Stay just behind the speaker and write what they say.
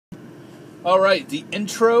Alright, the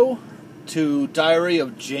intro to Diary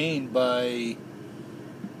of Jane by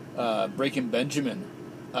Breaking Benjamin.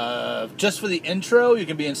 Just for the intro, you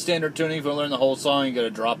can be in standard tuning. If you want to learn the whole song, you gotta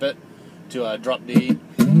drop it to drop D.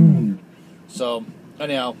 So,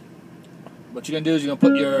 anyhow, what you're gonna do is you're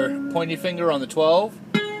gonna put your pointy finger on the 12,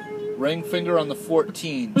 ring finger on the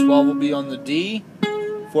 14. 12 will be on the D,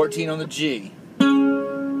 14 on the G.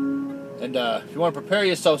 And if you want to prepare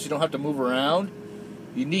yourself so you don't have to move around,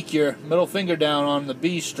 you nick your middle finger down on the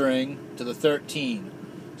B string to the 13.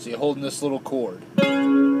 So you're holding this little chord.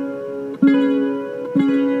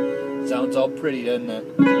 Sounds all pretty, doesn't it?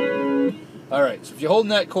 Alright, so if you're holding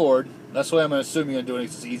that chord, that's the way I'm going to assume you're going to do it.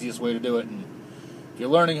 It's the easiest way to do it. And if you're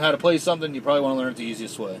learning how to play something, you probably want to learn it the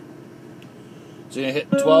easiest way. So you're going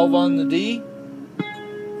to hit 12 on the D,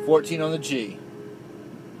 14 on the G.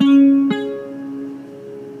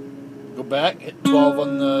 Go back, hit 12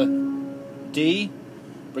 on the D,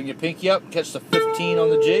 bring your pinky up, catch the 15 on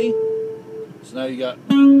the G. So now you got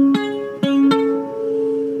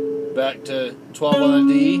back to 12 on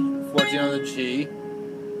the D, 14 on the G.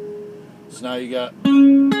 So now you got,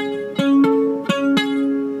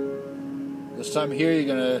 this time here you're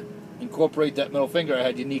going to incorporate that middle finger I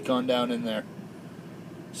had you nick on down in there.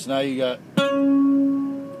 So now you got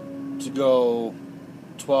to go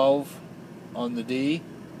 12 on the D,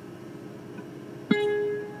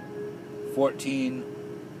 14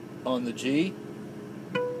 on the G,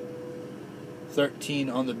 13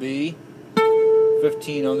 on the B,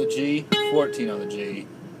 15 on the G, 14 on the G.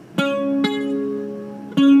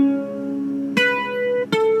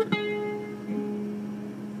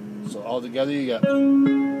 So all together you got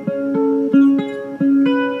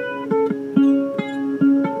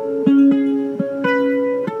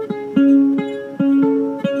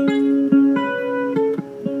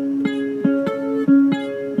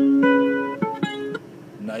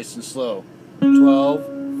nice and slow. 12,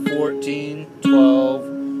 14, 12,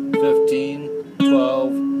 15,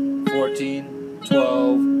 12, 14,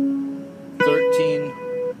 12, 13,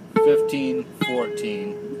 15,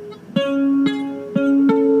 14.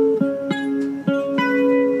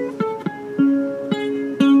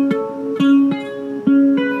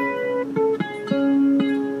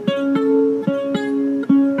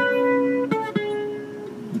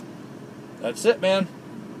 That's it, man.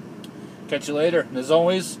 Catch you later. And as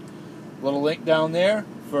always, a little link down there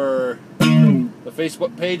for the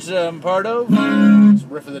Facebook page that I'm part of. It's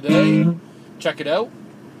Riff of the Day. Check it out.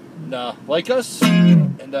 And, like us.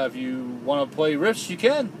 And if you want to play riffs, you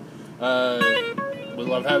can. We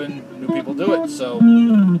love having new people do it. So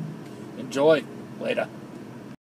enjoy. Later.